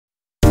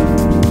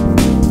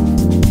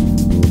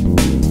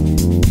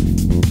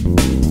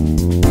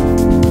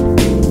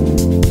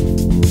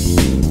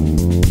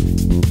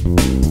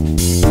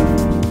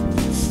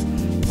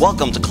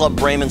Welcome to Club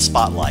Braman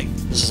Spotlight.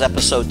 This is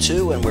episode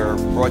 2, and we're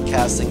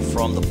broadcasting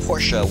from the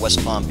Porsche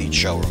West Palm Beach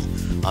showroom.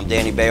 I'm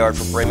Danny Bayard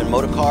from Braman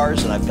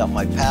Motorcars, and I've got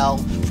my pal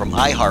from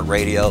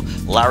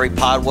iHeartRadio, Larry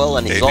Podwell,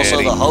 and he's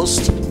also the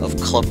host of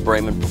Club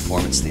Braman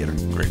Performance Theater.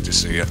 Great to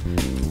see you.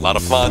 A lot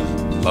of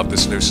fun. Love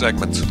this new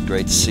segment.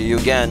 Great to see you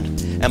again.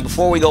 And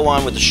before we go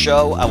on with the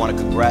show, I want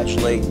to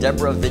congratulate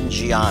Deborah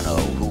Vingiano,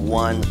 who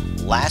won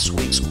last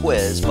week's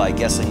quiz by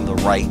guessing the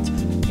right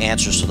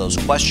answers to those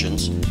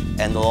questions.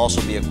 And there'll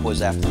also be a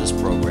quiz after this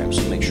program,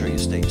 so make sure you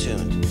stay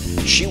tuned.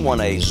 She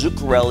won a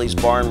Zuccarelli's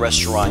Bar and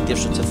Restaurant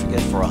gift certificate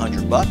for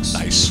 $100.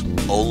 Nice.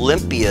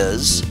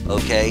 Olympia's,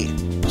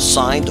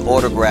 signed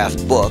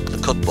autographed book, the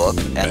cookbook,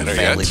 and the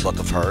family book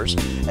of hers,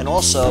 and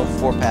also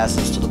 4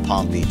 passes to the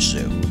Palm Beach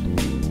Zoo.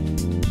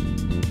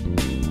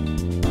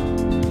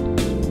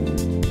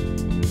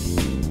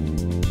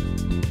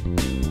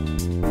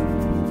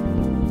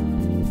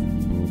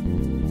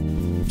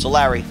 So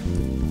Larry,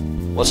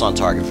 what's on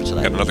target for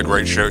tonight? Got another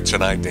great show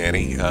tonight,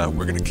 Danny.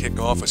 We're going to kick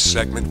off a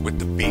segment with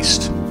the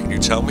Beast. Can you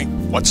tell me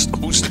what's the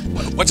Beast?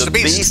 The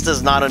Beast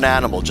is not an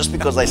animal. Just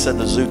because I said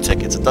the zoo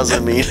tickets, it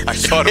doesn't mean. I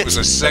thought it was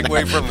a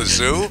segue from the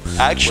zoo.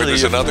 Actually,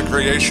 there's another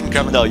creation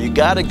coming. No, you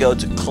got to go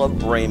to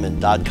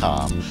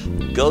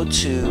clubbraman.com. Go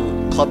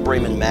to Club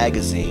Braman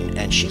magazine,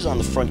 and she's on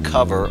the front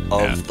cover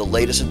of the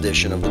latest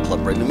edition of the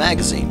Club Braman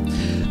magazine.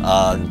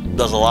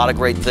 Does a lot of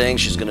great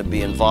things. She's going to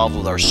be involved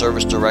with our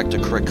service director,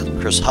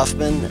 Chris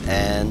Huffman,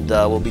 and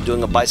we'll be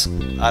doing a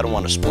bicycle. I don't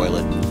want to spoil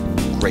it.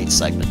 Great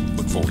segment.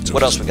 Look forward to it.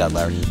 What else we got,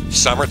 Larry?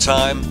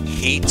 Summertime,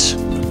 heat,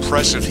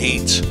 oppressive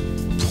heat,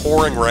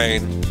 pouring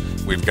rain.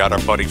 We've got our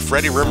buddy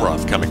Freddie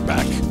Rimroth coming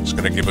back. He's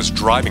going to give us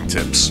driving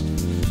tips.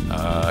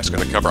 He's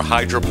going to cover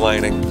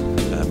hydroplaning,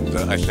 and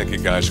I think you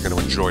guys are going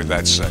to enjoy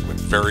that segment.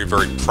 Very,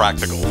 very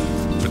practical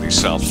for these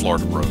South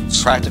Florida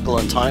roads. Practical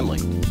and timely.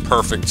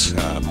 Perfect.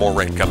 More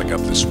rain coming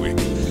up this week.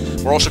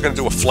 We're also going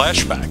to do a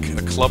flashback,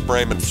 a Club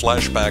Braman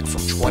flashback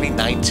from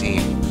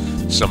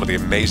 2019. Some of the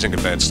amazing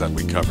events that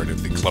we covered at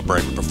the Club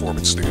Braman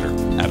Performance Theater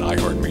at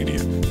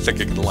iHeartMedia. I think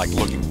you're going to like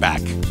looking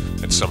back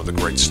at some of the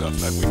great stuff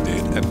that we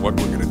did and what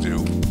we're going to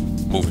do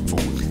moving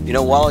forward. You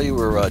know, while you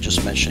were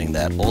just mentioning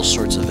that, all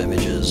sorts of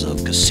images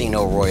of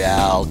Casino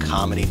Royale,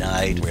 comedy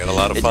night. We had a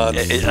lot of fun.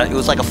 It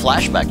was like a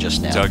flashback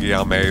just now. Dougie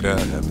Almeida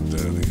and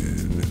the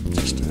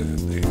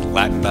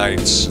Latin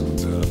nights.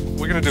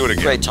 We're going to do it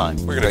again. Great time.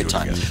 We're going to do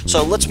it again.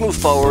 So let's move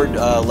forward.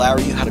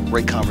 Larry, you had a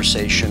great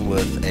conversation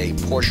with a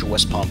Porsche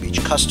West Palm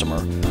Beach customer,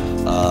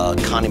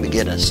 Connie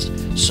McGinnis.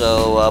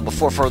 So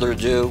before further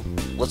ado,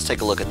 let's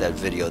take a look at that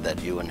video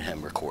that you and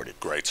him recorded.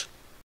 Great.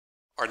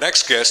 Our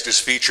next guest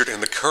is featured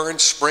in the current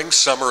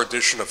spring-summer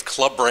edition of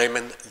Club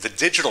Braman, the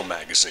digital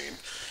magazine.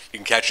 You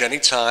can catch any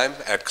time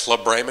at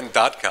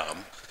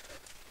clubbraman.com.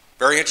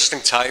 Very interesting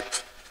type,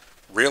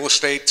 real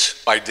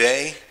estate by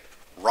day,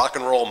 rock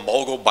and roll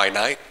mogul by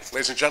night.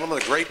 Ladies and gentlemen,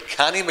 the great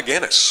Connie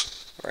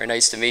McGinnis. Very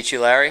nice to meet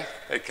you, Larry.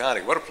 Hey,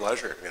 Connie, what a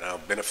pleasure. You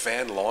know, been a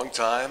fan a long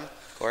time.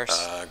 Of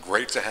course.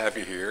 Great to have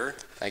you here.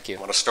 Thank you.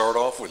 Want to start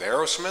off with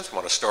Aerosmith?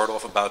 Want to start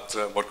off about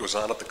what goes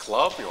on at the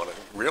club? You want to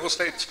real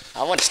estate?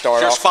 I want to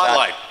start off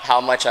spotlight. about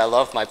how much I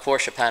love my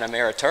Porsche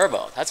Panamera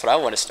Turbo. That's what I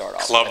want to start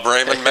off Club with.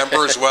 Braman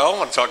member as well.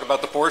 Want to talk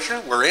about the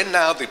Porsche? We're in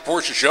now the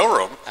Porsche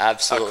showroom.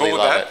 Absolutely. How cool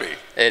would that be?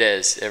 It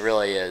is. It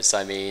really is.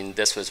 I mean,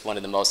 this was one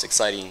of the most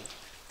exciting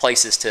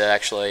places to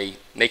actually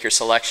make your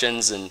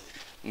selections and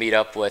meet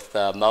up with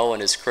Mo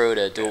and his crew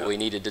to do what we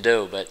needed to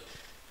do. But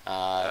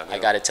I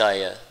got to tell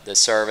you, the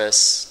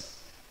service,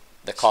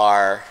 the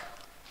car,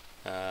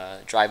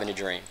 driving a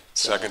dream.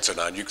 So. Second to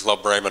none. You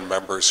Club Braman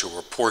members who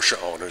are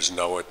Porsche owners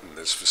know it, and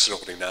this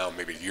facility now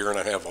maybe a year and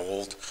a half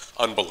old.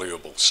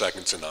 Unbelievable.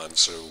 Second to none.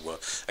 So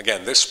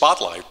again, this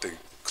spotlight, the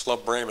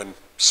Club Braman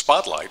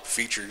Spotlight,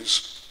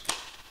 features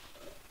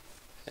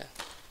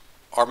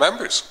our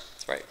members.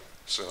 That's right.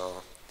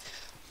 So.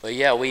 But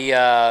yeah, we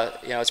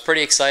it's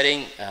pretty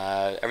exciting.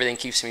 Everything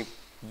keeps me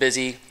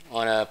busy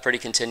on a pretty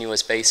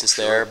continuous basis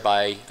there.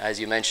 By, as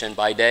you mentioned,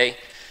 by day.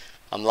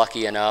 I'm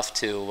lucky enough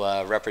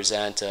to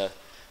represent a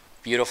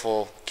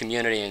beautiful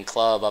community and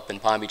club up in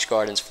Palm Beach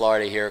Gardens,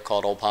 Florida here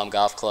called Old Palm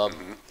Golf Club.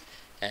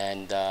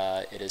 And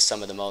it is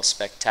some of the most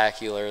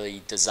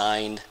spectacularly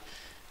designed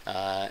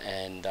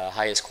and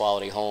highest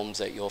quality homes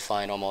that you'll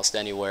find almost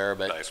anywhere.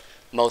 But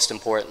most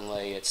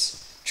importantly,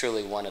 it's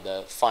truly one of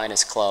the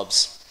finest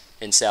clubs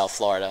in South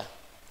Florida.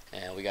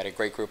 And we got a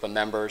great group of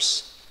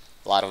members,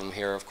 a lot of them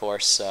here, of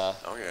course,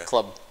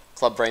 Club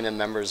Braman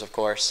members, of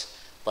course.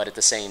 But at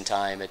the same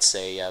time, it's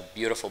a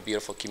beautiful,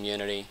 beautiful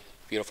community,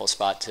 beautiful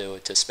spot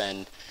to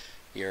spend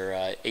your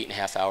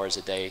 8.5 hours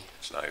a day.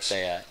 It's nice.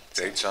 Stay at.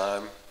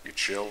 Daytime, you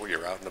chill,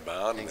 you're out and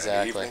about.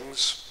 Exactly. And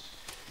evenings.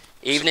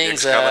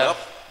 Evenings. Coming up.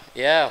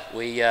 Yeah,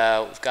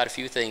 we've got a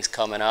few things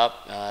coming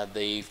up.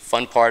 The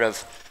fun part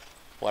of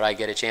what I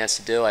get a chance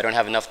to do, I don't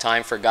have enough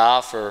time for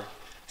golf or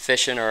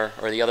fishing or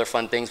the other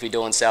fun things we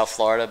do in South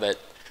Florida, but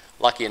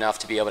lucky enough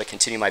to be able to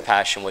continue my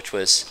passion, which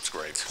was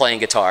playing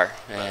guitar.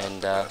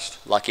 And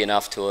lucky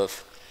enough to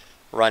have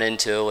run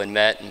into and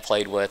met and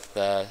played with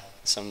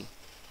some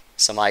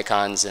some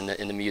icons in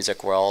the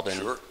music world, and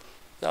Sure.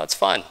 no, it's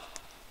fun.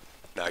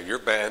 Now, your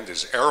band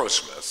is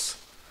Aerosmith.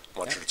 I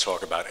want you to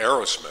talk about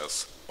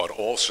Aerosmith, but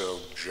also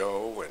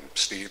Joe and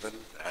Steven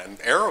and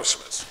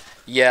Aerosmith.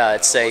 Yeah,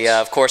 it's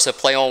of course, a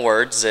play on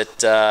words.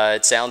 It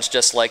sounds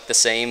just like the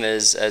same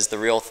as the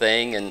real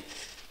thing, and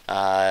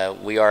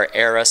we are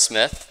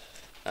Aerosmith,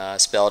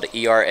 spelled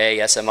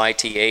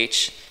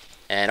E-R-A-S-M-I-T-H,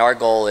 and our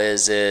goal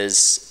is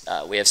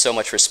we have so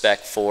much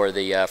respect for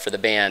the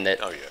band that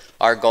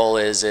our goal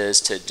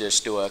is to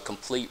just do a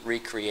complete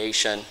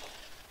recreation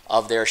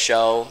of their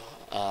show,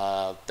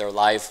 their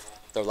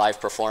live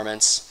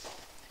performance,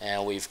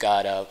 and we've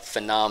got a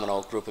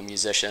phenomenal group of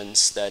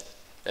musicians that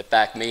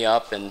back me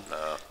up and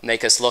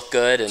make us look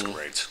good, and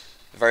great.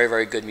 very,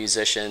 very good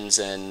musicians,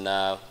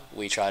 and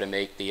we try to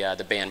make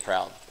the band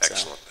proud.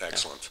 Excellent,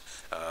 excellent.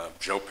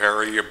 Joe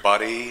Perry, your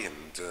buddy, and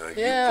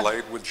you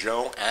played with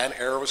Joe and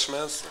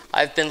Aerosmith?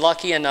 I've been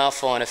lucky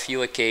enough on a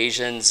few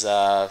occasions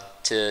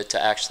to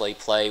actually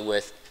play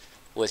with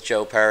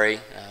Joe Perry.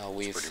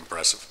 That's pretty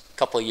impressive. A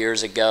couple of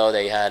years ago,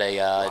 they had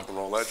a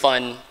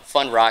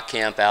fun rock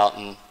camp out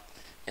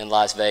in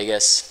Las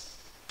Vegas,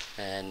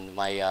 and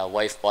my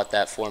wife bought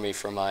that for me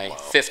for my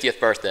 50th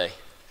birthday.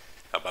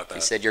 How about that?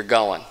 He said, "You're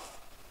going."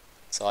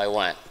 So I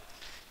went,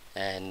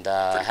 and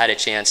had a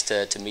chance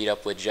to meet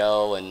up with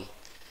Joe and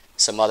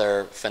some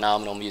other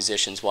phenomenal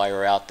musicians while we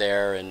were out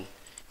there, and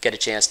get a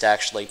chance to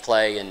actually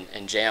play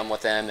and jam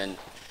with them, and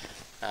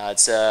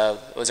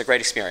it was a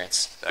great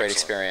experience. Great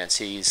experience.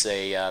 He's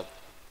a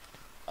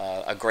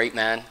great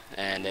man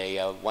and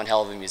one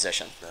hell of a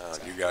musician.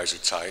 You guys are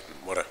tight,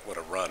 and what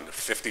a run!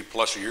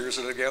 50+ years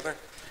together.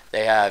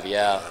 They have,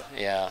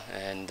 yeah,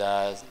 and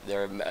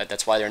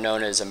that's why they're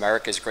known as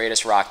America's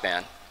greatest rock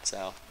band.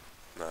 So.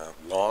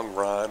 Long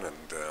run,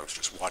 and I was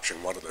just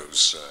watching one of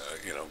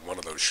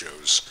those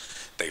shows.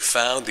 They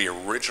found the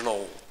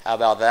original. How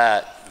about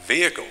that?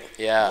 Vehicle.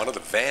 Yeah. One of the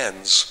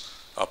vans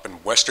up in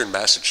Western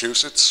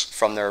Massachusetts.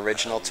 From their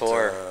original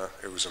tour.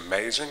 It was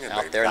amazing, and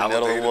out they there in the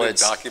middle of the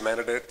woods.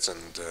 Documented it,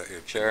 and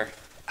it's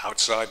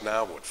outside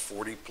now,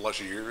 40+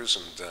 years,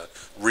 and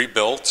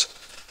rebuilt.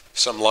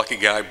 Some lucky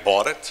guy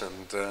bought it,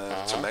 and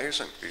it's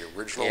amazing. The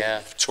original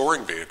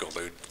touring vehicle.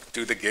 They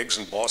do the gigs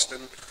in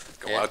Boston,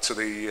 go out to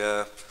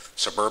the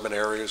suburban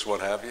areas,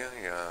 what have you.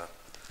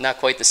 Not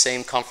quite the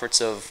same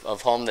comforts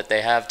of home that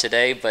they have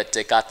today, but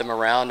it got them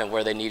around and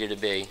where they needed to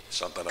be.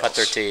 Something else. Cut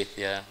their teeth,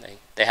 yeah.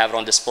 They have it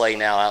on display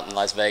now out in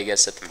Las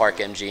Vegas at the Park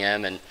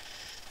MGM, and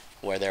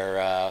where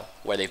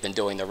they've been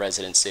doing their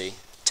residency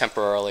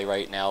temporarily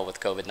right now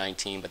with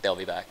COVID-19, but they'll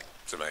be back.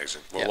 It's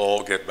amazing. We'll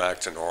all get back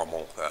to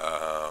normal.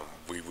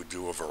 We would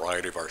do a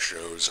variety of our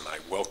shows, and I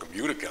welcome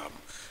you to come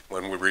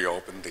when we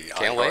reopen the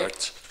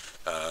iHeart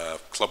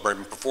Club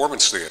Braman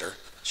Performance Theater.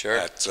 Sure.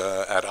 At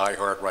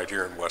iHeart right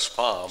here in West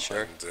Palm.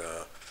 Sure. And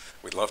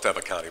we'd love to have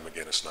a Connie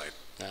McGinnis night.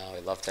 No,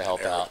 we'd love to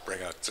help out.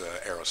 Bring out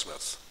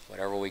Aerosmith.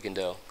 Whatever we can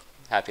do.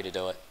 Happy to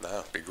do it. No,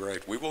 it'd be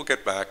great. We will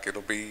get back.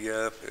 It'll be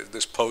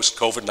this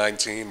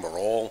post-COVID-19. We're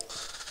all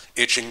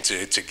itching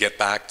to get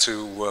back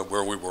to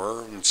where we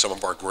were in some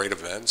of our great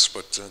events.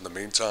 But in the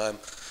meantime,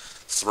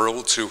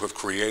 thrilled to have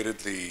created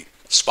the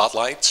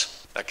spotlight.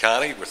 Now,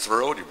 Connie, we're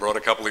thrilled. You brought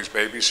a couple of these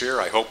babies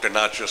here. I hope they're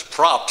not just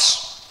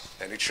props.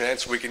 Any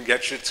chance we can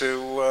get you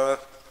to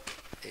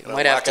you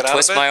might have to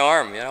twist my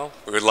arm,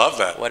 We'd love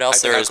that. What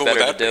else there is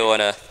better to do on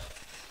a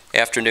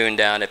afternoon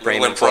down at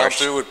Braman Park?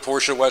 Impromptu at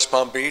Porsche West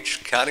Palm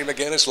Beach. Connie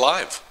McGinnis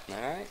live.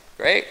 All right,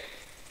 great.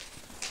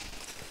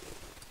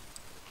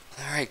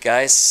 All right,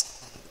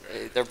 guys.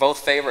 They're both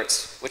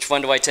favorites. Which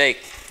one do I take?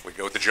 We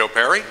go with the Joe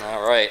Perry?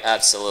 All right,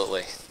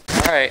 absolutely.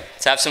 All right,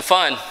 let's have some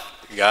fun.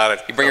 You got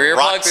it. You bring your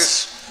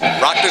earplugs?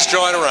 Rock this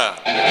joint around.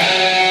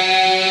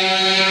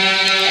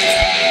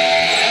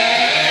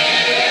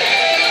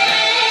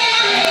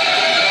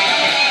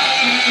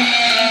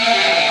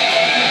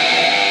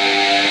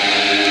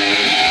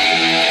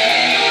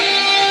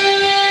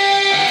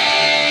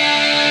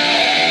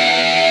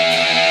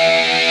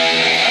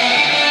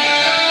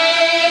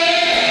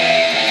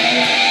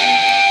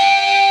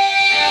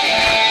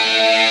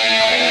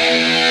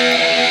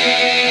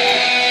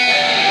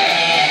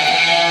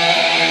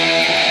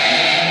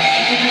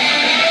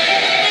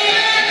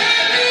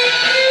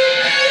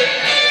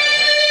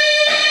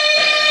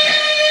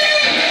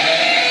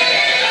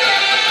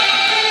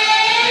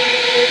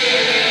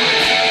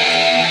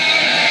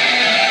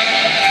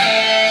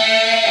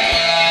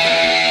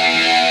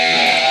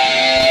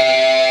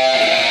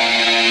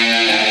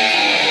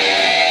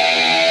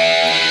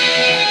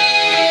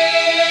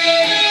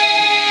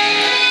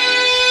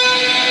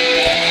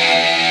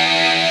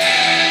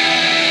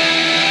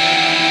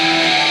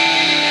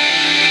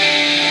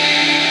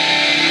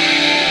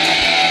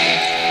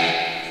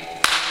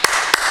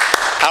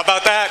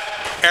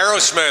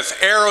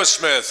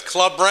 Aerosmith,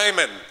 Club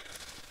Braman,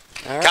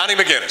 Connie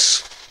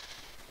McGinnis.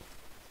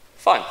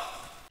 Fun.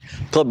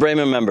 Club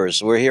Braman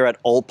members, we're here at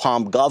Old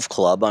Palm Golf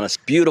Club on a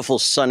beautiful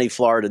sunny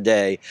Florida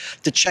day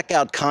to check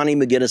out Connie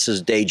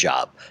McGinnis's day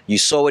job. You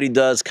saw what he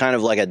does kind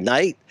of like at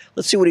night.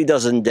 Let's see what he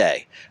does in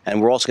day.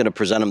 And we're also going to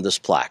present him this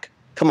plaque.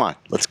 Come on,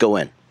 let's go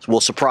in.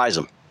 We'll surprise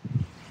him.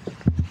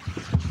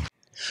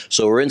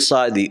 So we're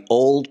inside the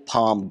Old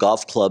Palm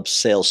Golf Club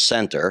Sales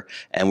Center,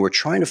 and we're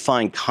trying to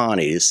find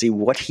Connie to see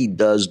what he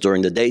does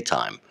during the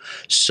daytime.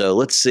 So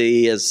let's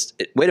see.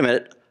 Wait a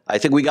minute. I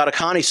think we got a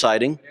Connie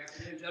sighting. Good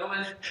afternoon,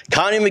 gentlemen.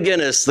 Connie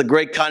McGinnis, the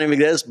great Connie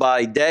McGinnis,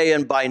 by day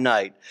and by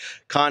night.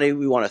 Connie,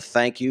 we want to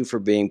thank you for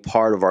being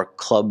part of our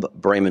Club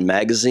Braman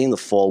magazine, the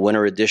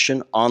fall-winter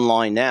edition,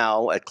 online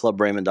now at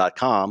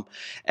clubbraman.com,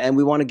 and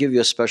we want to give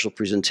you a special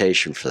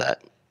presentation for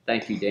that.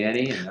 Thank you,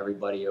 Danny, and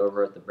everybody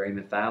over at the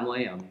Braman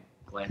family. I'm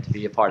glad to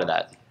be a part of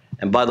that.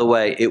 And by the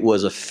way, it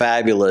was a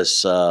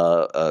fabulous,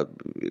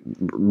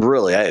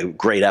 really a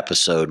great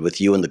episode with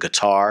you and the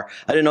guitar.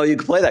 I didn't know you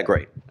could play that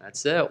great.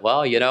 That's it.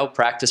 Well, you know,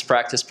 practice,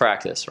 practice,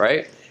 practice,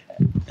 right?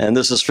 And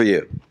this is for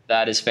you.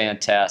 That is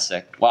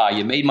fantastic. Wow,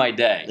 you made my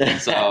day.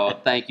 So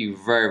thank you.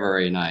 Very,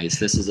 very nice.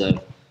 This is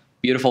a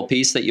beautiful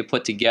piece that you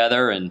put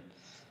together, and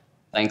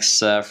thanks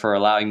for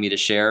allowing me to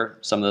share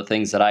some of the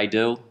things that I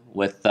do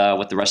with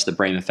the rest of the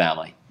Braman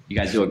family. You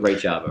guys do a great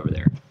job over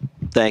there.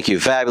 Thank you.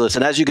 Fabulous.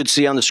 And as you can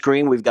see on the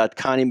screen, we've got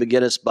Connie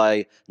McGinnis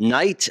by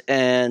night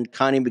and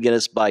Connie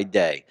McGinnis by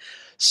day.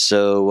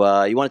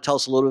 So you want to tell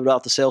us a little bit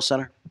about the sales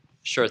center?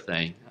 Sure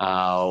thing.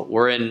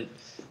 We're in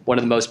one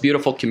of the most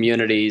beautiful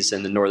communities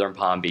in the northern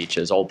Palm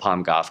Beaches, Old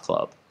Palm Golf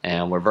Club.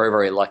 And we're very,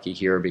 very lucky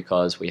here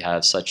because we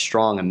have such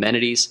strong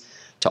amenities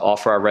to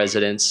offer our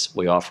residents.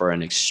 We offer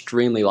an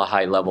extremely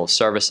high level of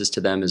services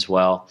to them as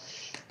well.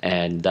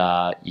 And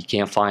you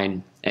can't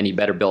find any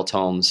better built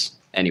homes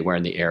anywhere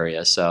in the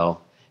area. So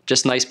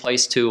just a nice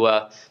place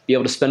to be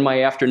able to spend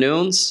my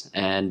afternoons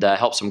and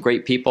help some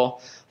great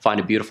people find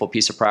a beautiful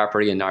piece of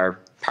property in our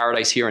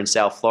paradise here in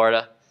South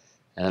Florida.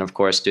 And then, of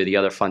course, do the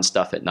other fun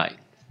stuff at night.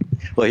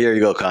 Well, here you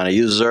go, Connie.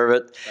 You deserve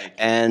it. Thank you.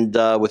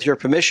 And with your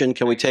permission,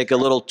 can we take a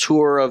little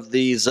tour of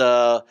these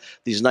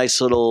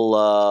nice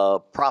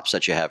little props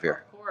that you have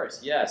here? Of course,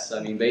 yes.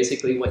 I mean,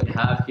 basically what you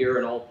have here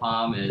in Old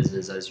Palm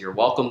is as you're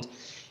welcomed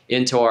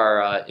into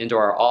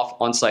our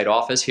on-site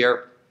office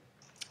here,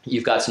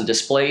 you've got some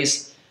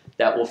displays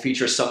that will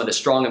feature some of the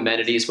strong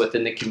amenities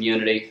within the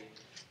community,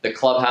 the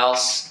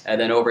clubhouse, and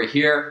then over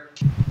here,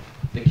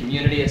 the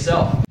community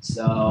itself.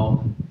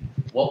 So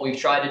what we've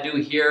tried to do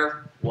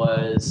here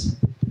was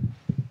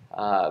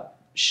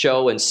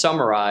show and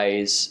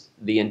summarize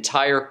the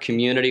entire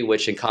community,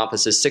 which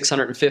encompasses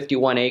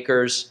 651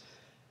 acres,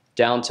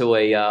 down to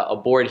a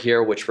board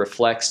here which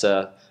reflects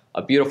a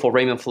beautiful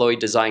Raymond Floyd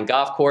designed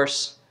golf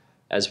course,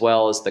 as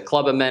well as the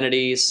club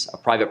amenities, a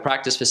private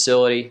practice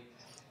facility,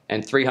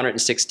 and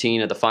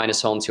 316 of the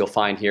finest homes you'll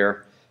find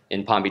here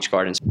in Palm Beach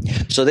Gardens.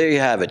 So there you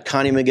have it,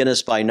 Connie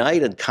McGinnis by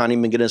night and Connie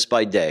McGinnis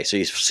by day. So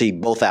you see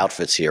both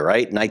outfits here,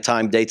 right?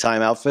 Nighttime,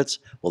 daytime outfits.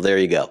 Well, there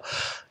you go.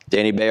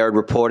 Danny Bayard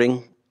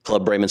reporting,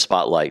 Club Braman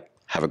Spotlight.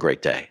 Have a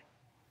great day.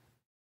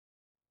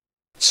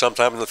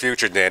 Sometime in the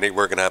future, Danny,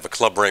 we're going to have a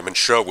Club Braman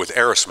show with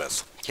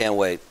Aerosmith. Can't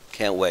wait.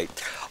 Can't wait.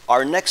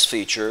 Our next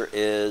feature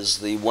is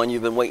the one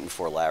you've been waiting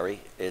for,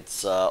 Larry.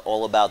 It's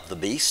all about the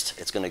Beast.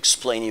 It's going to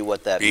explain you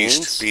what that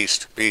means.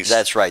 Beast.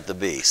 That's right, the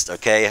Beast.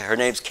 Okay, her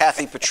name's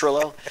Kathy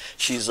Petrillo.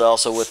 She's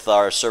also with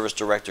our service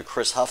director,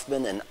 Chris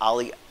Huffman, and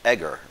Ali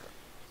Egger.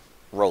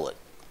 Roll it.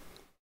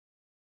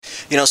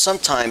 You know,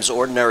 sometimes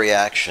ordinary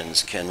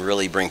actions can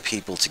really bring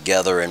people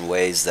together in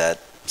ways that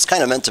it's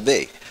kind of meant to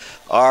be.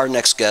 Our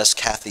next guest,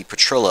 Kathy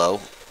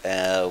Petrillo,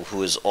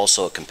 who is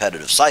also a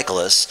competitive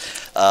cyclist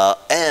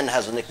and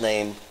has a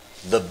nickname,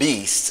 The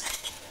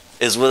Beast,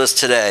 is with us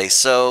today.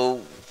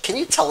 So can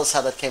you tell us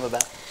how that came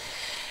about?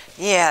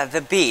 Yeah,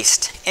 the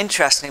Beast.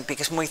 Interesting,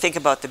 because when we think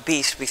about the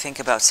Beast, we think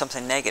about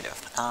something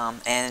negative.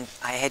 And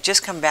I had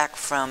just come back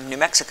from New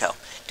Mexico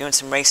doing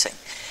some racing.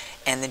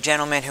 And the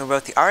gentleman who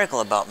wrote the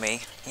article about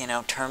me, you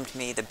know, termed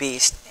me the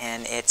Beast.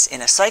 And it's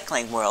in a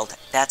cycling world,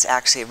 that's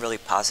actually a really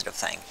positive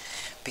thing.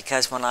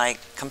 Because when I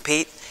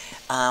compete,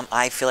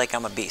 I feel like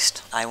I'm a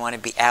beast. I want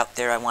to be out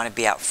there, I want to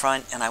be out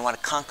front, and I want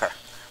to conquer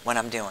what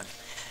I'm doing.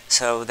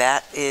 So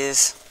that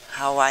is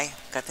how I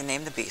got the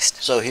name The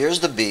Beast. So here's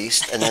The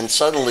Beast, and then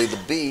suddenly The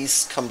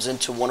Beast comes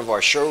into one of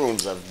our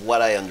showrooms, of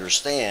what I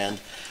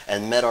understand,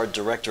 and met our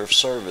director of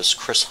service,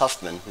 Chris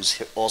Huffman,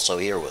 who's also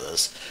here with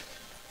us.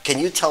 Can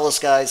you tell us,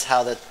 guys,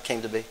 how that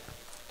came to be?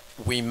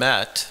 We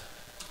met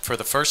for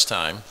the first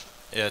time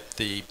at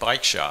the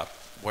bike shop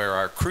where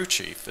our crew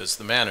chief is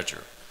the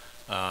manager,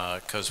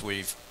 because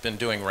we've been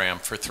doing RAM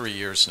for 3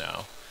 years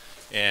now.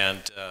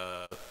 And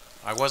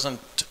I wasn't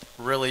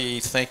really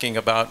thinking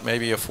about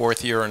maybe a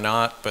fourth year or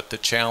not, but the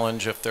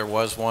challenge, if there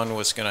was one,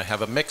 was going to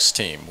have a mixed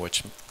team,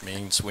 which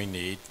means we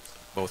need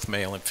both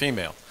male and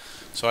female.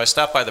 So I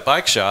stopped by the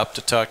bike shop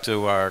to talk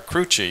to our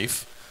crew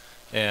chief,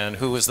 and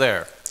who was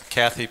there?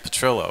 Kathy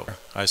Petrillo.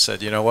 I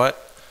said, you know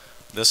what?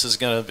 This is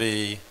going to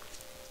be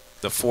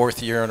the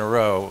fourth year in a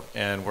row,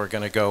 and we're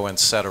going to go and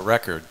set a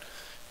record.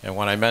 And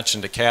when I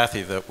mentioned to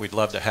Kathy that we'd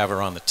love to have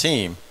her on the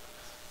team,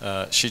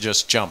 she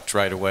just jumped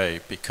right away,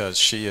 because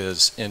she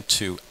is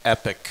into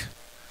epic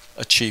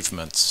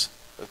achievements.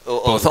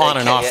 both on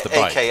and off the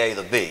bike. AKA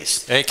the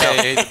Beast.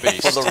 AKA the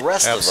Beast. For the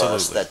rest Absolutely.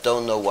 of us that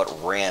don't know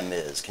what RAM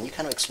is, can you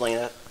kind of explain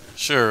that?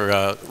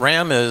 Sure.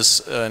 RAM is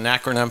an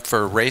acronym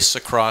for Race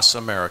Across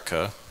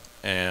America,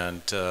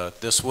 and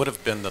this would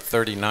have been the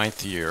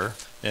 39th year.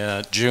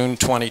 June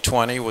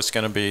 2020 was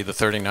going to be the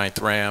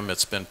 39th RAM.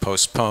 It's been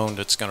postponed.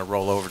 It's going to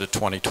roll over to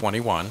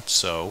 2021.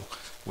 So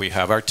we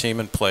have our team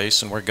in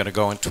place, and we're going to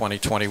go in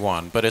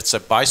 2021. But it's a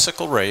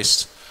bicycle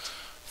race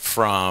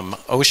from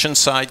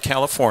Oceanside,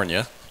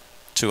 California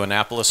to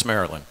Annapolis,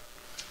 Maryland.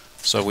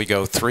 So we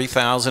go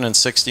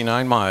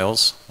 3,069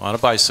 miles on a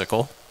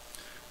bicycle,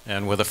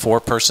 and with a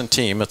 4-person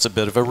team, it's a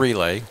bit of a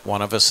relay.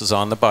 One of us is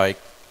on the bike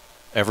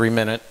every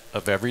minute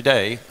of every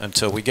day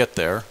until we get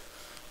there,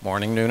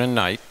 morning, noon, and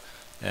night.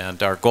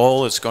 And our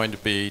goal is going to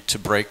be to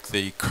break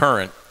the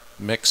current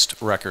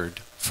mixed record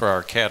for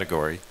our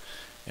category.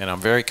 And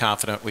I'm very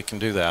confident we can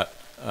do that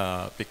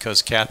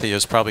because Kathy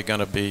is probably going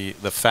to be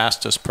the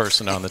fastest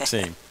person on the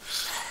team.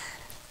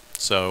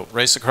 So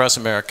Race Across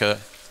America,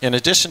 in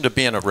addition to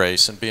being a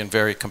race and being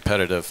very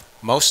competitive,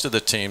 most of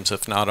the teams,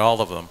 if not all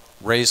of them,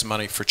 raise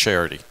money for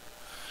charity.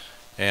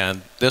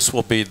 And this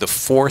will be the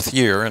 4th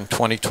year in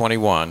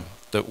 2021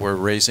 that we're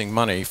raising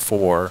money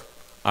for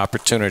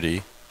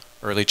Opportunity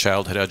Early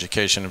Childhood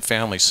Education and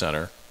Family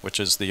Center, which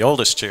is the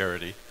oldest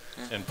charity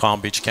in Palm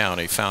Beach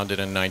County, founded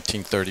in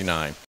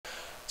 1939.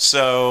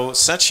 So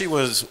since she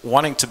was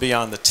wanting to be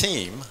on the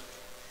team,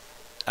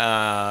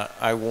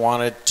 I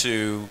wanted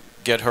to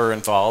get her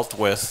involved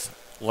with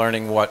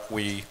learning what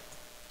we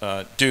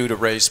do to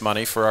raise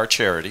money for our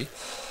charity,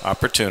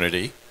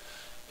 Opportunity.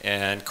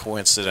 And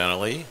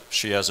coincidentally,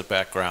 she has a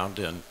background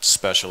in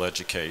special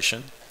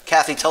education.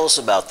 Kathy, tell us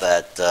about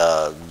that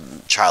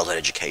childhood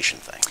education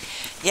thing.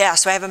 Yeah,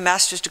 so I have a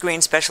master's degree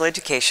in special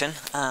education,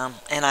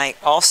 and I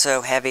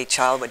also have a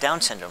child with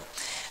Down syndrome.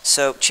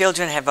 So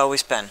children have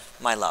always been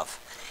my love.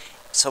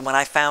 So when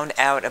I found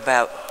out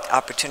about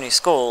Opportunity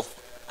School,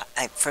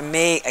 for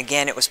me,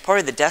 again, it was part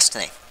of the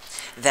destiny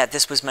that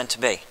this was meant to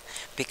be.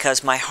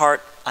 Because my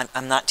heart,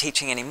 I'm not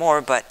teaching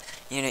anymore, but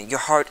you know, your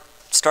heart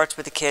starts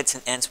with the kids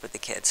and ends with the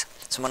kids.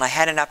 So when I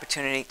had an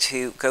opportunity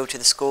to go to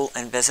the school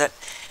and visit,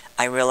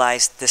 I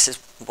realized this is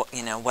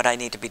what I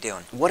need to be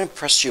doing. What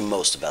impressed you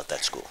most about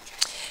that school?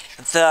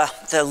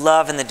 The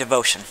love and the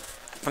devotion.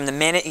 From the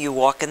minute you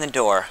walk in the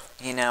door,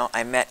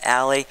 I met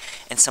Allie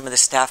and some of the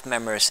staff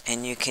members,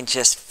 and you can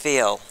just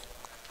feel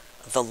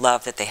the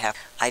love that they have.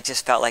 I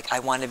just felt like I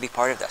wanted to be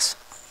part of this.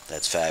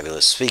 That's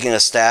fabulous. Speaking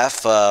of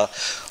staff,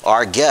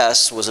 our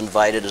guest was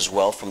invited as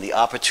well from the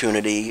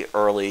Opportunity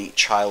Early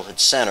Childhood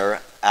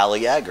Center,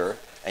 Allie Egger,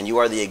 and you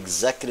are the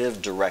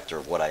executive director,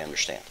 of what I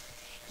understand.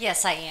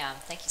 Yes, I am.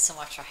 Thank you so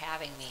much for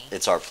having me.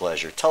 It's our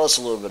pleasure. Tell us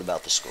a little bit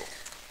about the school.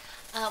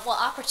 Well,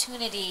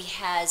 Opportunity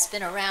has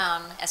been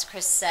around, as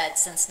Chris said,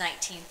 since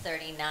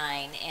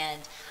 1939,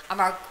 and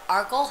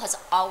our goal has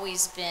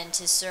always been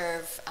to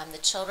serve the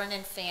children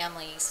and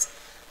families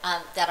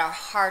that are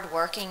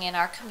hardworking in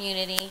our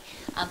community,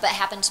 but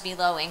happen to be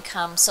low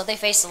income, so they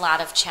face a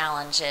lot of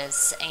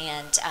challenges,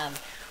 and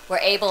we're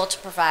able to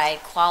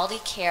provide quality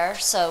care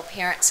so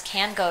parents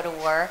can go to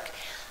work,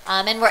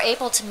 and we're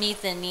able to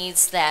meet the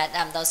needs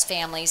that those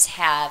families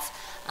have.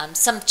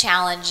 Some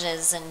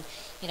challenges, and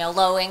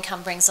low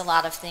income brings a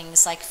lot of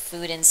things like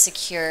food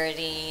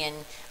insecurity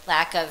and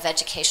lack of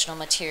educational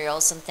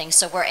materials and things.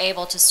 So we're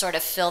able to sort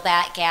of fill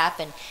that gap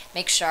and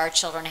make sure our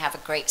children have a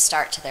great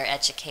start to their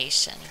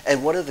education.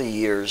 And what are the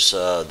years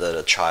that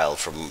a child,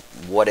 from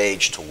what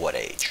age to what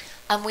age?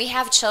 We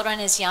have children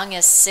as young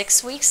as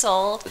 6 weeks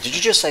old. Did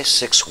you just say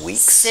 6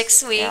 weeks?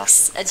 6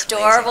 weeks, Yeah,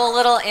 adorable amazing.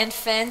 little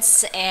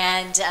infants,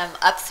 and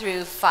up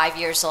through 5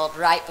 years old,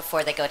 right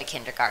before they go to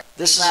kindergarten.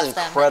 This We is love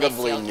them when they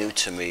incredibly feel- new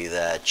to me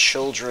that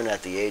children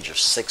at the age of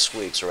 6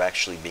 weeks are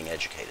actually being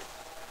educated.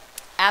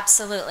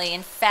 Absolutely.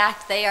 In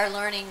fact, they are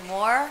learning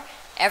more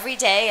every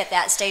day at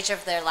that stage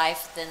of their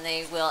life than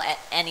they will at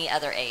any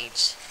other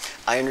age.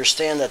 I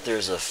understand that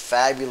there's a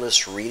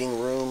fabulous reading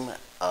room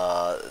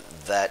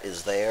that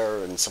is there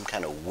in some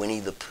kind of Winnie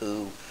the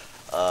Pooh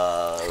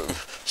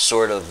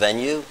sort of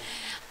venue.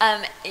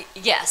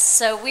 Yes,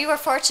 so we were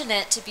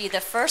fortunate to be the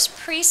first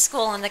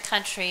preschool in the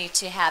country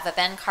to have a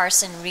Ben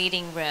Carson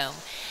reading room.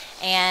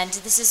 And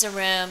this is a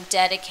room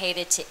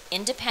dedicated to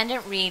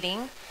independent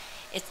reading.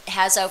 It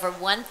has over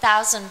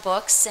 1,000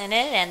 books in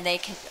it, and they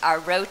are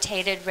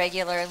rotated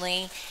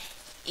regularly.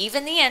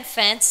 Even the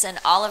infants and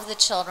all of the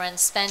children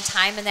spend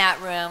time in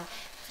that room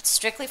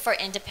strictly for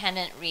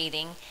independent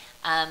reading.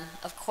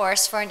 Of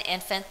course, for an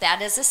infant,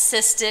 that is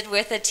assisted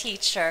with a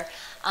teacher,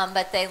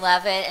 but they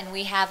love it. And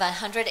we have a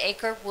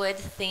 100-acre wood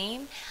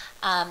theme.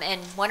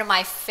 And one of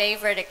my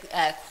favorite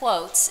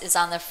quotes is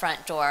on the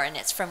front door, and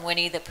it's from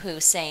Winnie the Pooh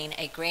saying,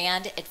 "A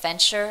grand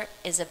adventure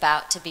is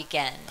about to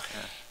begin."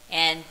 Okay.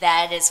 And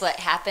that is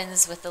what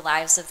happens with the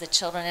lives of the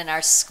children in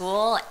our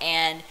school,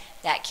 and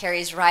that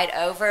carries right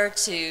over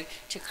to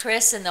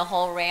Chris and the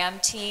whole RAM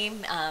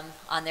team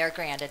on their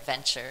grand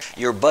adventure.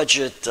 Your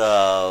budget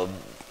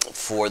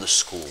for the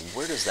school,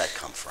 where does that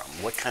come from?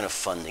 What kind of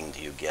funding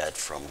do you get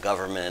from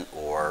government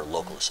or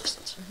local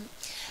assistance?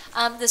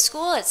 The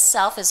school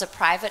itself is a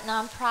private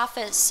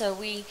nonprofit, so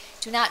we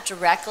do not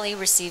directly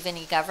receive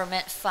any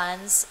government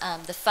funds.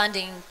 The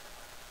funding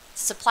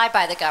supplied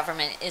by the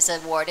government is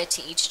awarded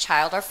to each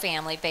child or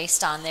family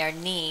based on their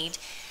need,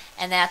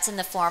 and that's in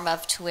the form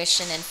of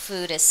tuition and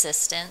food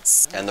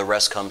assistance. And the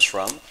rest comes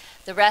from?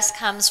 The rest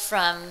comes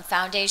from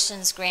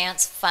foundations,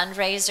 grants,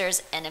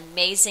 fundraisers, and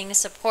amazing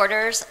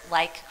supporters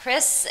like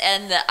Chris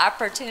and the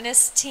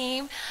Opportunist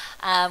team.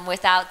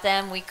 Without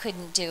them, we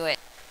couldn't do it.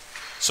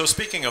 So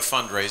speaking of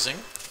fundraising,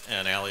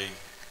 and Allie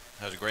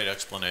has a great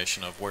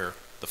explanation of where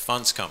the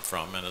funds come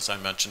from, and as I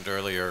mentioned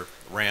earlier,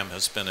 RAM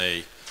has been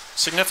a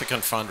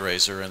significant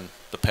fundraiser in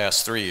the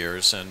past 3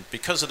 years, and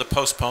because of the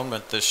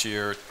postponement this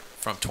year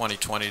from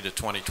 2020 to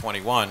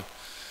 2021,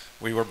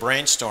 we were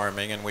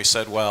brainstorming and we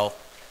said, well,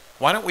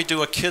 why don't we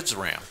do a kids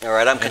RAM? All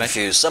right, I'm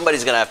confused.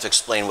 Somebody's going to have to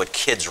explain what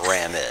kids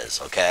RAM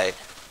is, okay?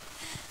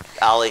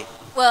 Allie?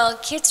 Well,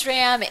 Kids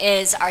RAM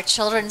is our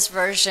children's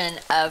version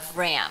of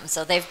RAM.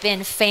 So they've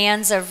been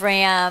fans of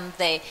RAM.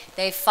 They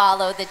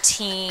follow the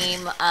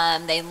team.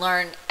 They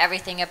learn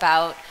everything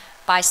about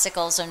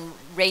bicycles and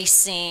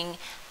racing,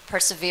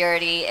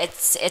 perseverity.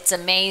 It's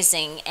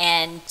amazing,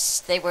 and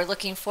they were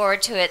looking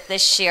forward to it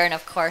this year, and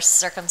of course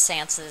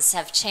circumstances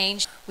have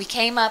changed. We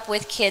came up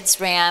with Kids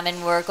RAM,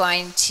 and we're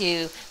going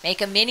to make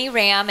a mini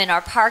RAM in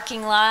our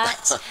parking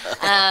lot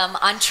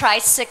on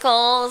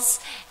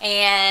tricycles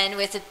and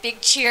with the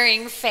big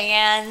cheering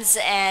fans,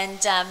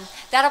 and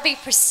that'll be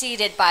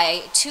preceded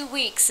by 2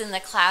 weeks in the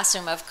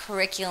classroom of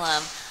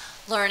curriculum,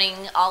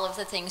 learning all of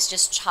the things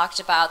just talked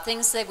about,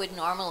 things they would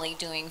normally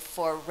doing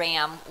for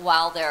RAM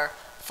while they're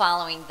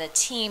following the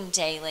team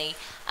daily.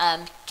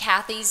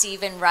 Kathy's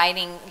even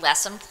writing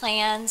lesson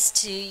plans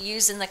to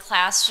use in the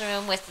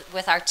classroom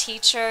with our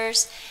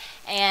teachers,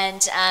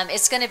 and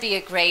it's going to be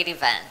a great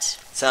event.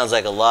 Sounds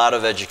like a lot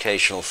of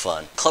educational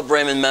fun. Club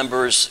Braman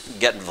members,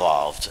 get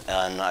involved,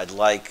 and I'd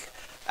like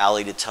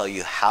Allie to tell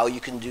you how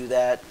you can do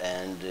that,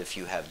 and if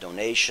you have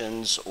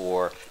donations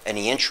or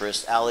any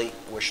interest. Allie,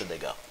 where should they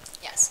go?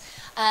 Yes.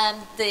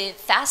 The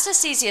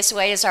fastest, easiest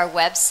way is our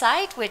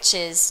website, which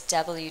is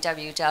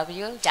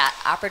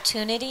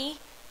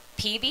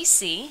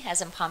www.opportunitypbc,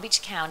 as in Palm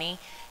Beach County,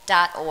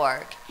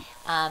 .org.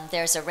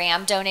 There's a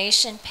RAM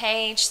donation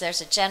page,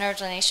 there's a general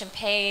donation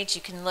page.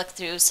 You can look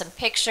through some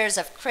pictures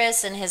of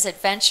Chris and his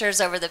adventures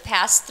over the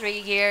past 3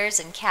 years,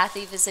 and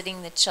Kathy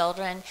visiting the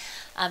children.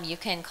 You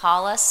can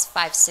call us,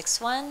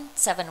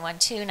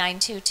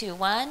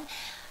 561-712-9221,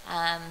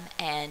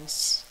 and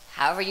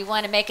however you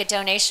want to make a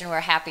donation, we're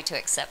happy to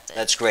accept it.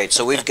 That's great.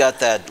 So we've got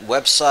that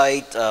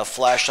website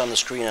flashed on the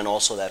screen and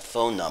also that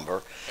phone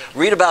number.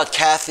 Read about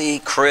Kathy,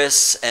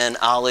 Chris, and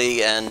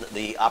Ollie and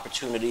the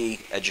Opportunity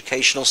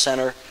Educational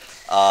Center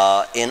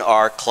in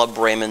our Club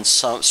Braman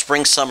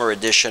Spring Summer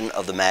edition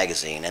of the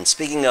magazine. And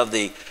speaking of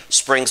the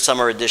Spring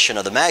Summer edition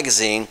of the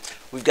magazine,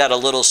 we've got a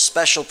little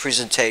special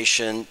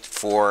presentation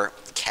for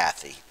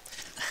Kathy.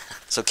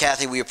 So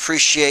Kathy, we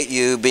appreciate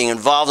you being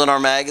involved in our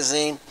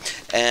magazine,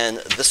 and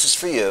this is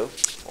for you.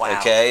 Wow.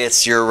 Okay,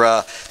 it's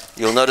your,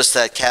 you'll notice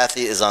that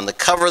Kathy is on the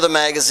cover of the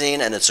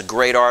magazine, and it's a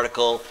great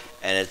article,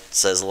 and it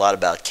says a lot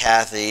about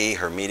Kathy,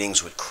 her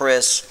meetings with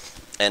Chris,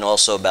 and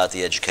also about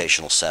the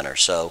Educational Center.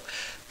 So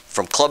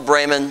from Club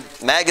Braman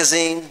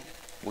Magazine,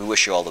 we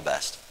wish you all the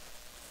best.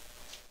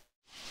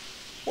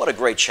 What a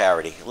great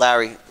charity.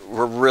 Larry,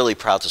 we're really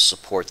proud to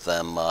support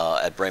them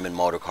at Braman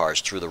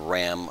Motorcars through the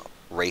RAM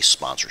race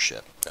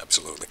sponsorship.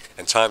 Absolutely.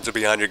 And time to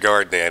be on your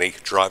guard, Danny.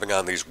 Driving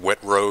on these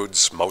wet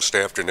roads most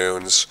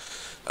afternoons.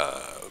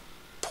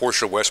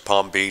 Porsche West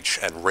Palm Beach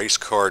and race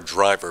car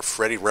driver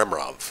Freddie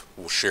Remrov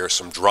will share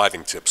some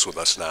driving tips with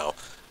us now,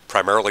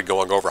 primarily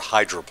going over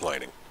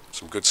hydroplaning.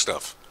 Some good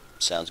stuff.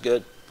 Sounds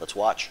good. Let's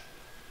watch.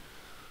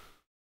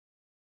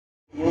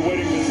 We're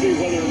waiting to see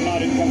whether or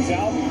not it comes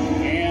out,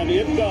 and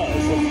it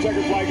does. The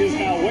checkered flag is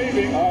now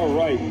waving. All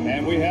right,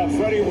 and we have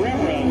Freddie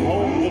Remrov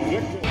home the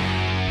victory.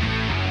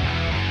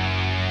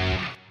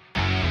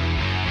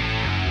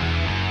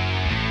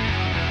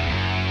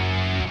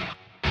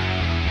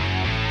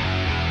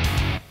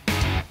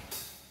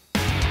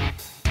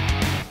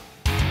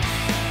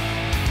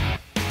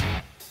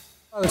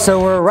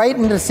 So we're right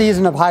in the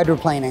season of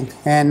hydroplaning,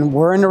 and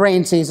we're in the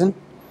rain season.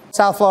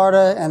 South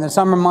Florida and the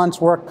summer months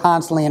work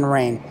constantly in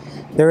rain.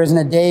 There isn't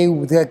a day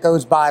that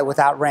goes by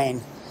without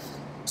rain.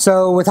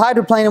 So with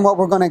hydroplaning, what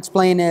we're going to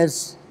explain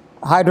is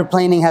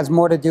hydroplaning has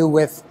more to do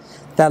with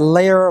that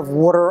layer of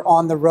water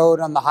on the road,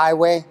 on the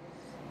highway,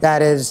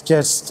 that is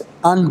just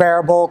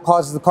unbearable,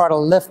 causes the car to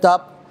lift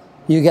up.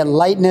 You get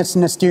lightness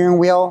in the steering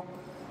wheel.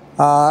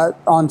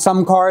 On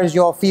some cars,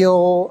 you'll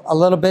feel a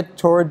little bit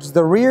towards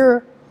the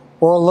rear,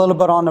 or a little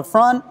bit on the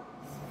front,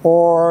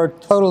 or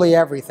totally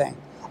everything.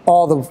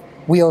 All the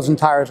wheels and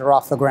tires are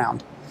off the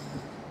ground.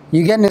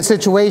 You get in a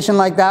situation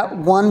like that,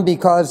 one,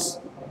 because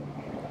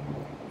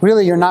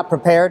really you're not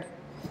prepared.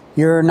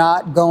 You're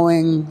not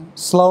going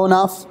slow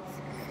enough.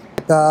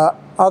 The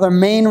other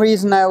main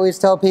reason I always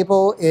tell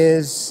people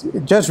is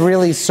just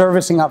really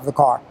servicing of the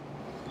car.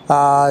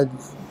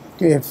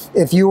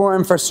 If you were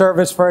in for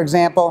service, for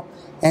example,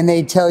 and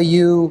they tell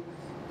you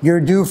you're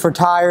due for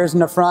tires in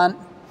the front,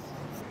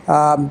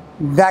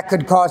 that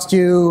could cost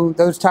you,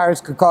 those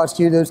tires could cost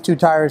you, those two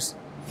tires,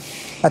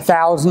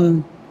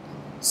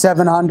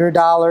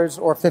 $1,700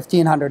 or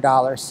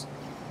 $1,500.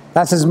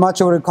 That's as much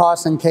it would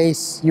cost in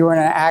case you were in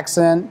an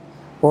accident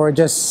or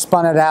just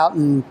spun it out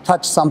and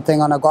touched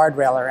something on a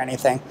guardrail or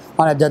anything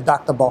on a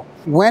deductible.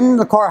 When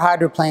the car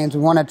hydroplanes,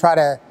 we want to try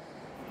to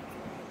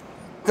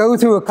go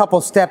through a couple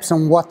steps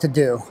on what to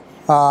do.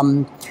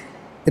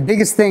 The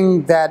biggest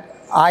thing that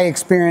I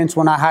experience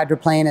when I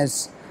hydroplane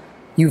is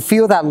you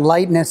feel that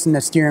lightness in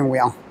the steering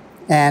wheel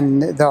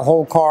and the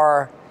whole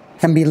car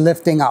can be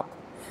lifting up.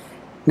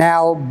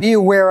 Now, be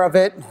aware of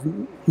it,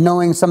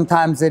 knowing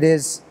sometimes it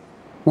is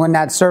when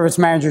that service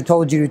manager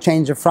told you to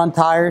change the front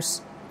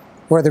tires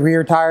or the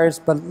rear tires,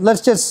 but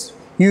let's just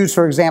use,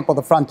 for example,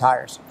 the front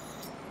tires.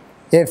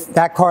 If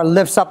that car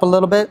lifts up a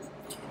little bit,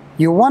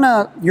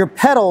 your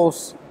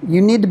pedals,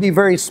 you need to be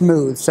very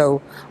smooth.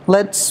 So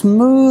let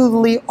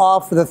smoothly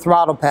off the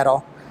throttle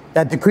pedal.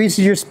 That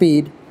decreases your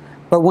speed,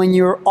 but when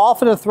you're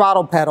off of the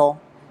throttle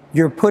pedal,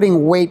 you're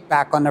putting weight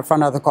back on the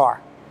front of the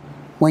car.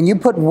 When you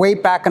put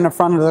weight back on the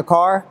front of the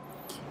car,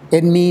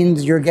 it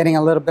means you're getting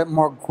a little bit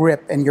more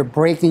grip and you're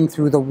braking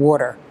through the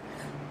water.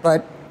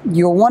 But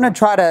you'll want to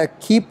try to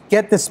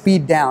get the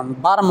speed down.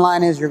 Bottom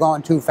line is you're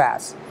going too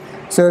fast.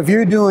 So if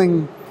you're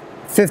doing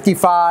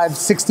 55,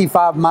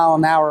 65 mile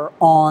an hour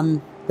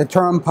on the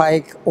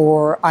Turnpike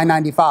or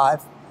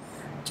I-95,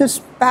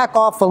 just back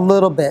off a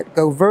little bit.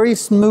 Go very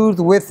smooth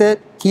with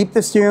it. Keep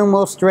the steering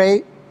wheel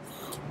straight,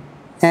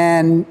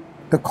 and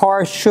the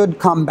car should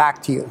come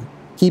back to you.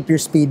 Keep your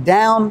speed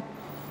down,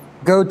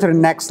 go to the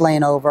next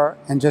lane over,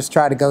 and just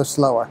try to go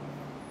slower.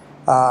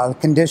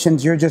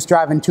 Conditions, you're just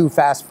driving too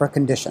fast for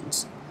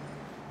conditions.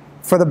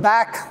 For the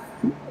back,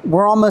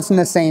 we're almost in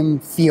the same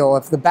feel.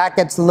 If the back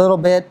gets a little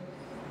bit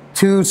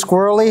too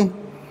squirrely,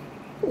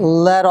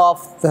 let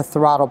off the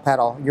throttle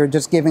pedal. You're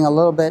just giving a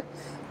little bit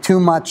too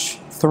much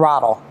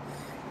throttle.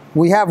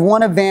 We have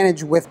one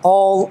advantage with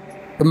all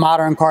the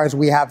modern cars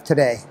we have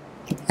today,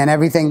 and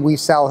everything we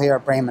sell here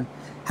at Braman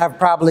have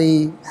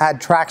probably had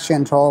traction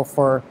control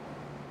for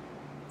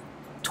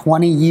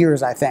 20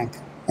 years, I think,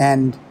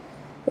 and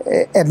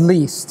at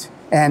least.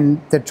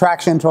 And the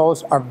traction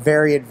controls are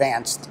very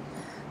advanced.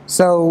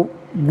 So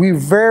we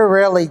very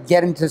rarely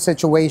get into a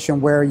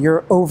situation where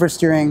you're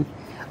oversteering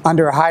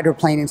under a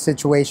hydroplaning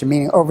situation,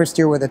 meaning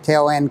oversteer where the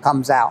tail end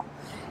comes out.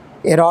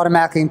 It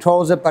automatically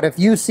controls it, but if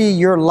you see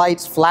your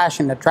lights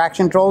flashing, the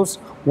traction controls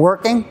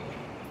working,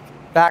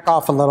 back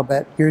off a little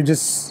bit.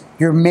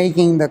 You're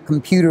making the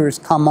computers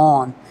come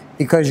on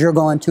because you're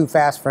going too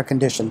fast for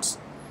conditions.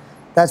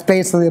 That's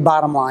basically the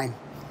bottom line.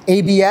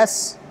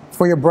 ABS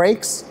for your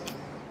brakes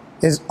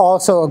is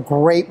also a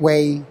great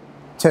way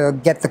to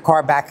get the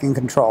car back in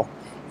control.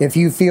 If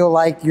you feel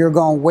like you're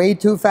going way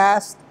too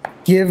fast,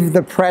 give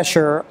the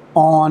pressure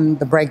on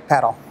the brake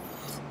pedal.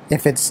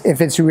 If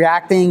it's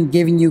reacting,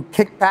 giving you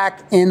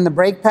kickback in the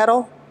brake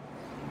pedal,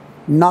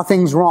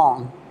 nothing's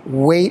wrong.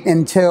 Wait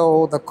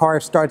until the car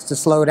starts to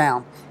slow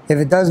down. If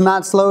it does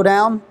not slow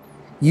down,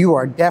 you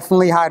are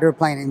definitely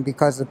hydroplaning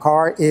because the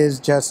car is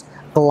just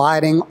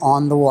gliding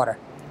on the water.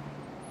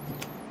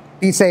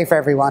 Be safe,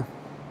 everyone.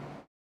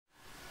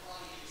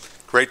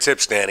 Great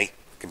tips, Danny.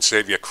 Can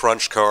save you a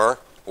crunch car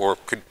or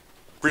could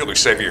really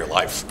save you your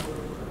life.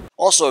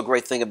 Also, a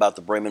great thing about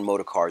the Braman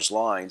Motorcars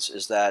lines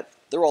is that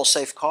they're all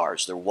safe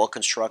cars. They're well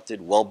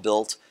constructed, well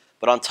built,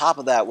 but on top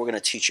of that, we're going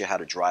to teach you how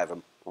to drive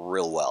them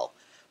real well.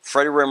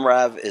 Freddie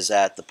Rimrav is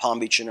at the Palm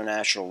Beach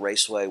International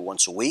Raceway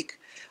once a week.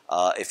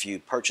 If you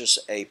purchase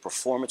a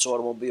performance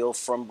automobile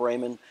from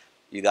Braman,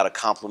 you got a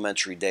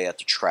complimentary day at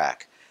the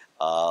track.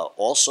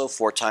 Also,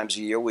 4 times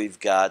a year, we've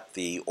got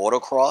the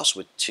autocross,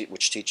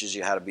 which teaches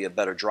you how to be a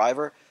better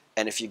driver.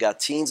 And if you got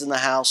teens in the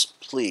house,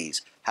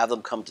 please have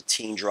them come to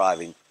teen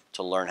driving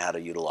to learn how to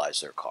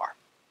utilize their car.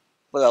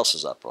 What else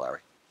is up, Larry?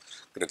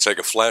 Going to take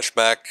a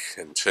flashback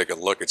and take a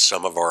look at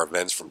some of our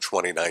events from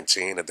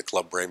 2019 at the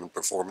Club Braman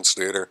Performance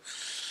Theater.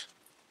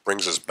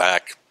 Brings us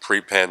back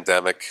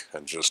pre-pandemic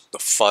and just the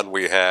fun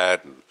we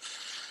had.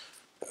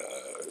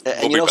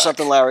 And you know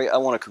something, Larry? I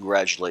want to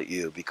congratulate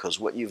you because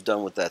what you've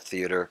done with that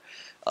theater,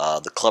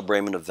 the Club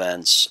Braman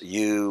events,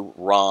 you,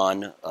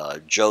 Ron,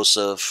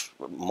 Joseph,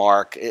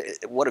 Mark,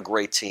 what a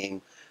great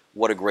team.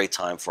 What a great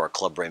time for our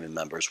Club Braman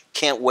members.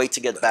 Can't wait to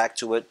get back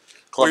to it.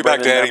 Club we'll be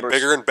back, Danny, members,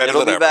 bigger and better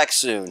than ever. It'll be back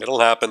soon. It'll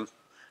happen.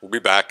 We'll be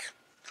back.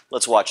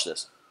 Let's watch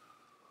this.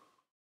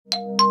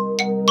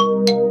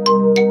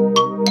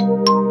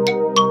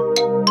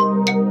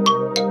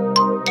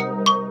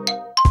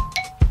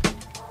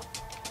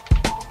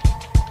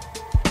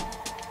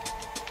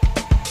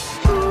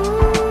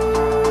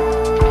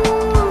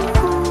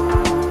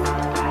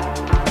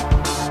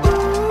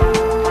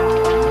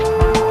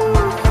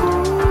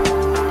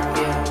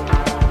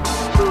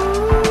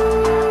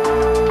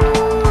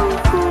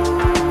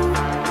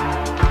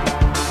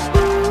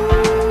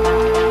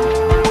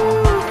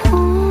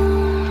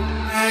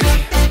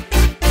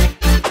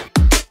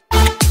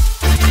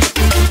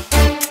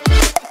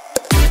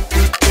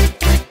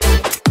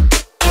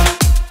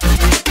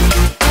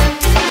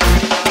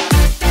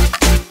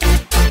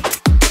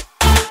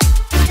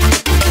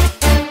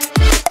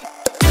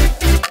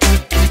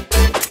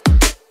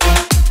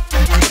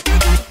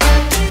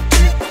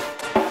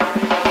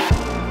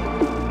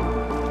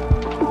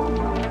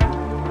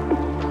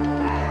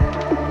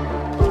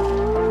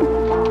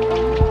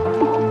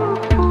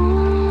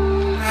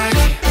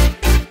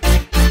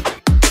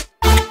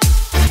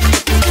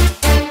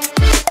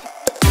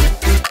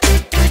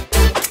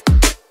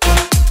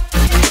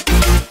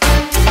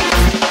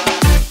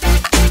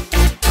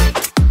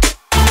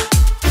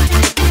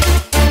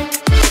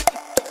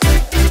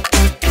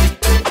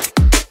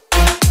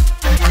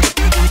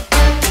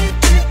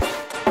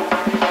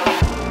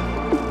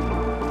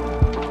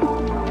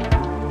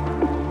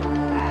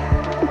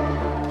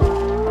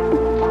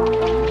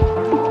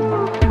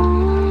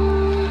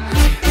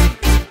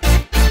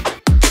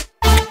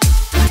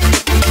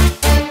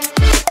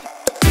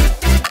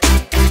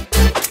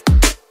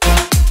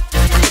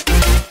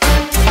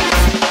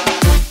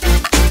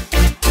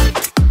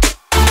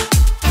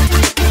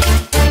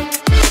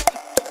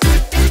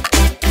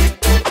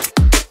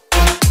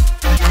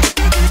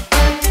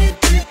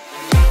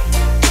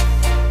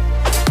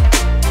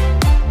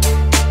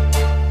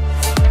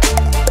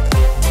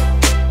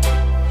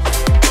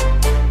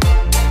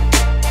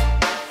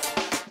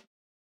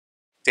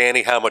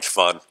 Danny, how much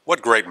fun.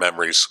 What great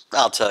memories.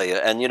 I'll tell you.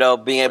 And,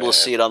 being able to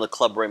see it on the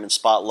Club Braman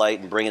Spotlight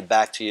and bring it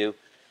back to you,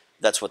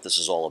 that's what this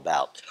is all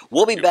about.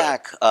 We'll be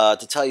back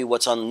to tell you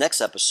what's on the next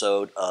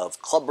episode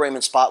of Club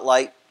Braman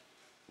Spotlight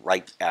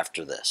right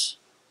after this.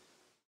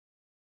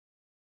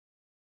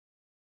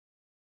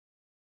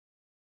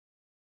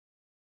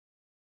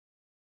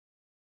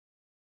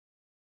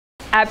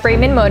 At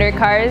Braman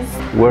Motorcars,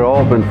 we're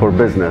open for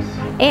business.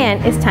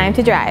 And it's time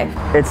to drive.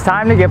 It's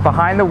time to get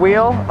behind the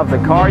wheel of the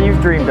car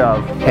you've dreamed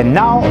of. And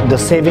now the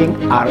savings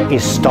are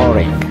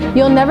historic.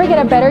 You'll never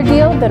get a better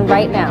deal than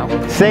right now.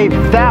 Save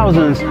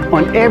thousands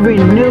on every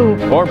new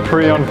or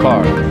pre-owned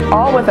car.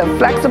 All with a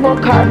flexible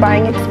car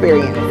buying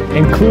experience.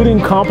 Including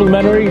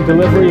complimentary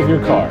delivery of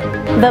your car.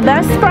 The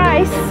best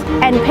price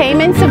and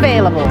payments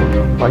available.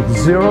 Like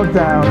 0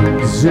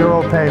 down,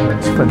 0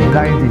 payments for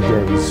 90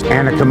 days.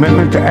 And a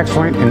commitment to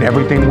excellence in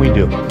everything we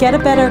do. Get a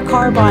better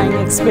car buying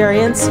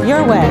experience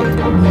your way.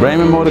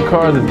 Braman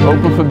Motorcars is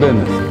open for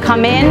business.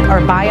 Come in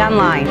or buy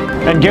online.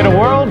 And get a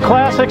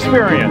world-class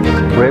experience.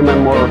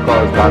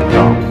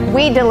 BramanMotorcars.com.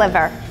 We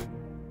deliver.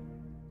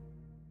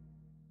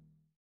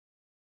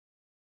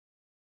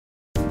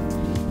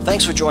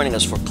 Thanks for joining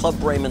us for Club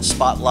Braman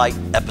Spotlight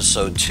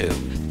Episode 2.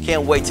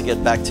 Can't wait to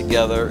get back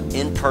together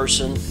in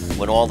person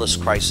when all this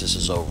crisis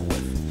is over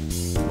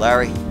with.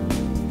 Larry?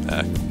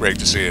 Great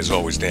to see you as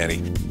always,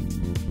 Danny.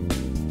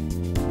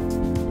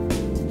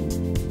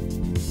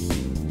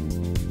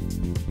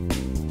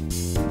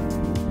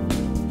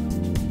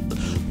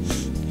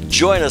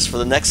 Join us for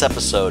the next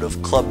episode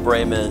of Club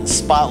Braman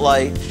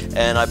Spotlight,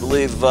 and I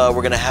believe we're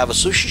going to have a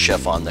sushi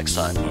chef on next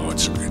time. Oh,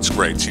 it's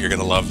great. You're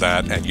going to love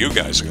that, and you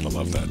guys are going to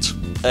love that.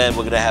 And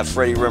we're going to have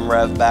Freddie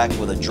Rimrev back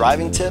with a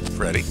driving tip.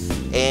 Freddie.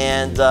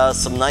 And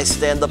some nice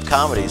stand-up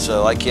comedy,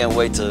 so I can't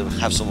wait to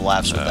have some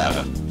laughs with that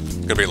one. It's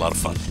going to be a lot of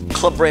fun.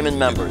 Club Braman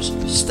members,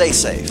 stay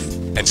safe.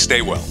 And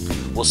stay well.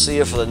 We'll see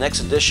you for the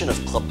next edition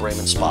of Club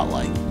Braman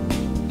Spotlight.